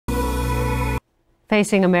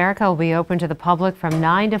Facing America will be open to the public from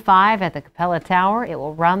 9 to 5 at the Capella Tower. It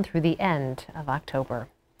will run through the end of October.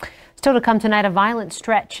 Still to come tonight, a violent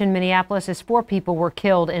stretch in Minneapolis as 4 people were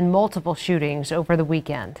killed in multiple shootings over the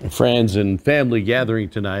weekend. Friends and family gathering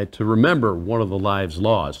tonight to remember one of the lives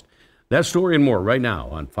lost. That story and more right now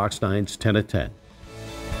on Fox 9's 10 at 10.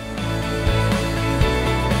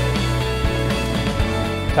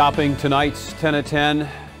 Topping tonight's 10 at 10,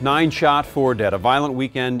 9 shot, 4 dead. A violent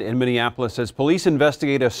weekend in Minneapolis as police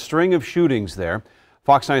investigate a string of shootings there.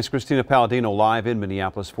 Fox 9's Christina Palladino live in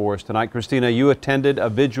Minneapolis for us tonight. Christina, you attended a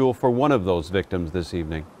vigil for one of those victims this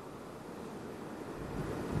evening.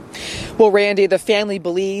 Well, Randy, the family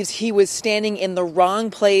believes he was standing in the wrong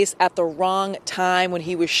place at the wrong time when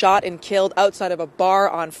he was shot and killed outside of a bar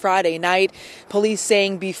on Friday night. Police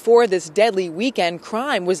saying before this deadly weekend,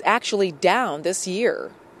 crime was actually down this year.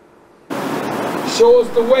 Show us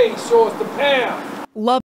the way, show us the path.